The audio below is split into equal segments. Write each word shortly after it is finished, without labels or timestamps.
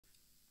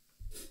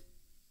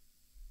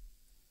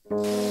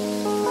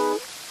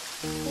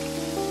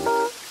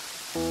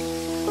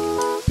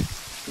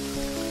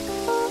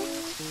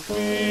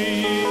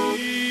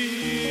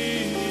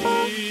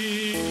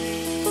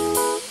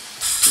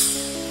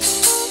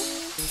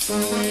You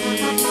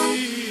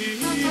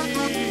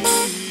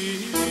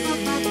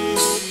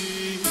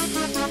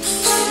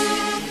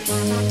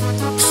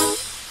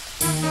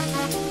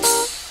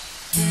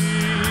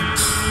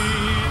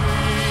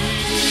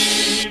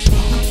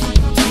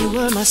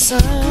were my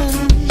sun,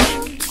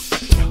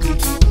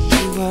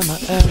 you were my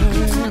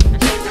earth.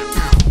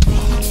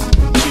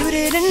 You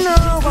didn't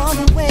know all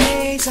the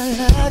ways I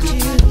loved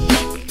you,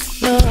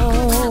 no.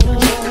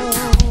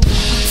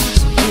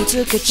 So you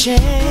took a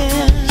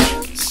chance,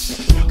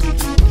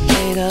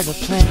 made other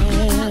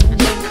plans,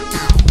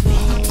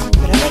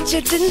 but I bet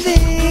you didn't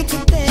think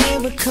that they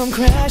would come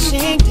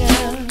crashing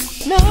down,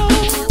 no.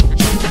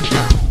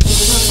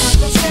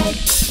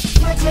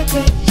 What's it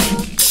take?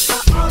 I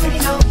already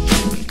know.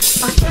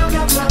 I found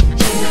out love,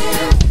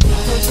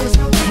 there's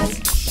no chance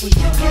when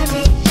you and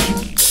me,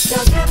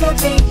 there'll never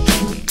be.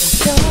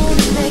 Don't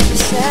make me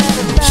sad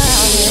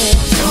about it.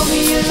 Told me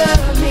you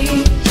love me,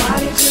 why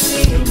did you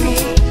leave me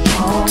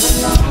all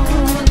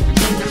alone?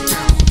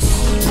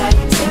 Now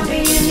you tell me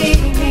you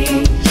need me,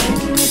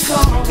 and you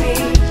call me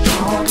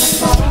on the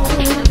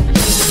phone.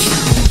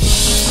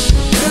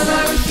 Girl,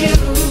 I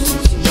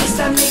refuse, you must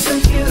have me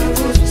confused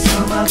with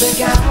some other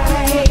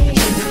guy.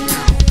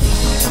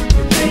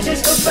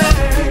 Bridges go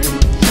burn,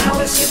 now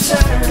it's your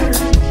turn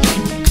to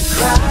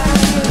cry.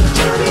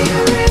 Tell me a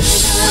river,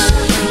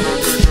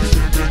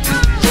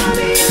 tell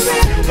me a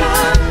river,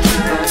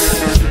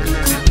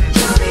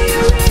 tell me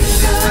a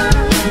river,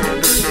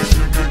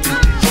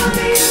 tell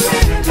me a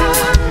river.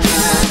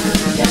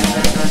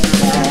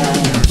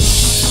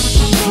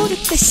 Who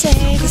did they say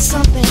that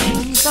some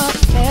things are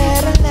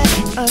better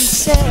left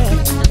unsaid?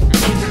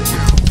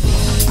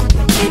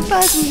 It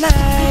wasn't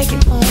like you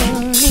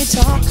only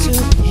talk to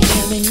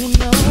him and you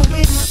know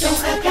it.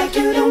 Don't act like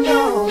you don't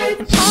know it.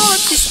 And all of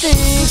these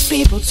things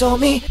people told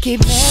me keep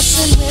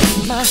messing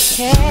with my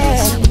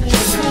head.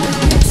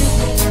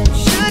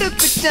 Should've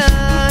picked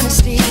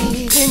honesty,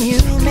 then you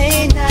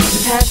may not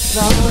have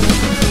thought it.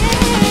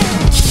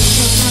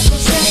 Don't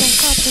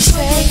have to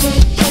say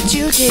what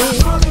you did.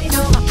 I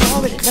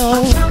already know.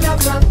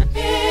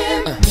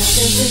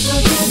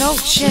 No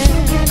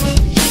chance,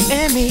 you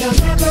and me.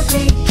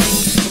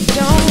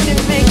 Don't it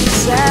make me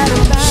sad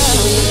about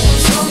it?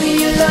 Told me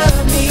you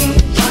love me,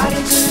 why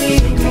did you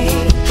leave me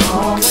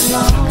all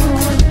alone?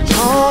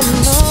 All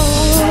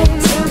alone.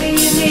 Tell me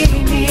you need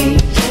me,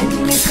 and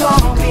you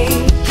call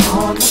me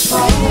on the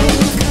phone.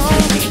 Call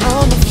me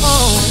on the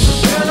phone.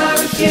 Girl, I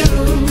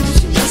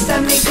refuse, you must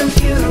have me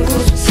confused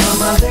with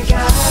some other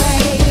guy.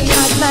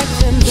 Not like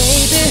them,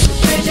 baby.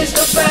 Bridges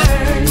go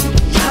burn,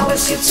 now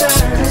it's your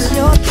turn. It's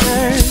your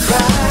turn to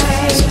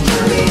cry. So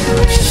tell me the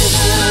river.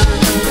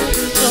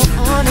 Go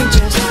on and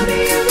just tell me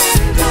a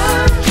river.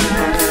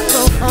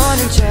 Go on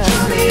and just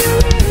tell me a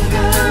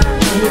river.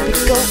 Baby,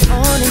 go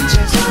on and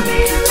just tell me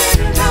a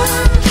river.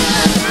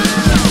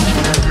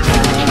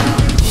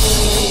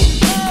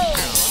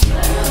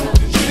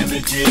 The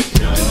damage is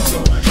done, so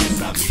I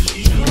guess I'll be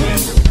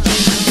leaving.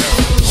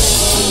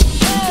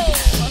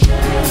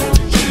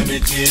 The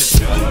damage is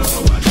done, so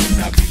I guess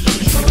I'll be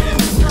leaving.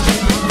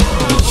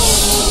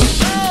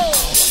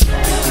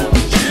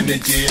 The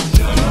damage is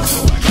done, so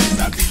I guess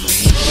I'll be leaving.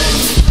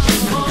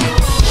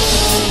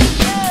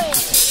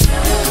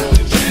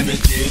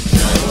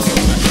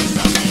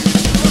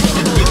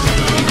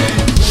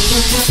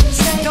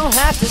 Don't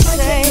have to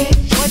say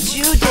what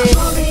you did. I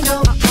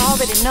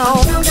already know.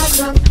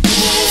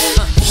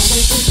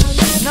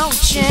 No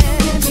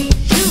chance,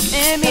 you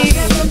and me.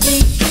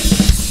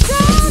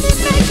 Don't it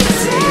make me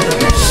sad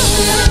about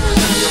it?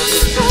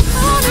 Go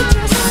on and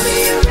just tell me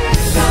a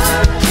river.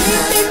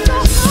 Baby, go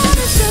on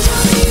and just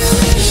tell me a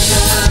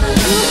river.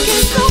 You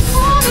can go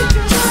on and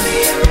just tell me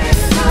a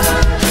river.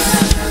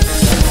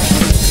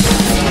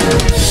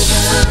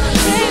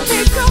 Baby,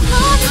 go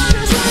on and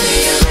just tell me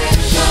a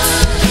river.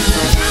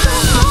 Go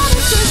on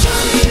and just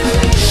tell me a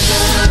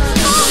river.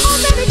 Oh,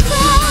 baby,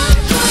 cry.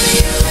 Tell me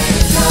a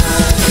river.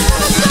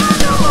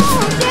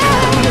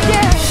 Yeah,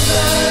 yeah.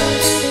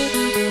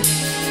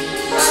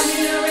 Cry me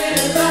a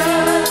river.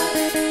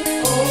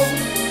 Oh,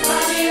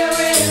 cry me a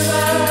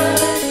river.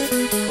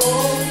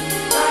 Oh,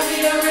 cry me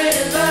a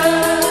river.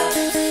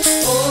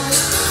 Oh,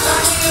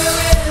 cry me a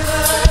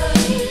river.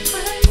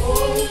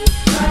 Oh,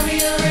 cry me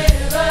a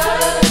river.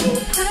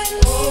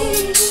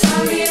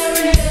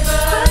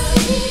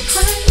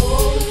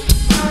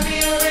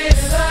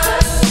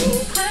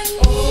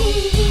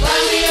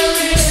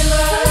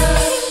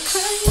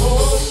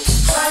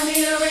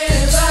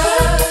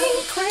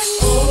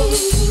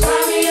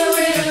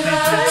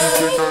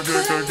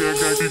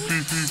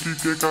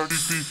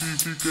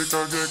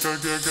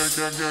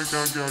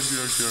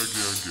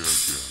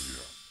 Yeah.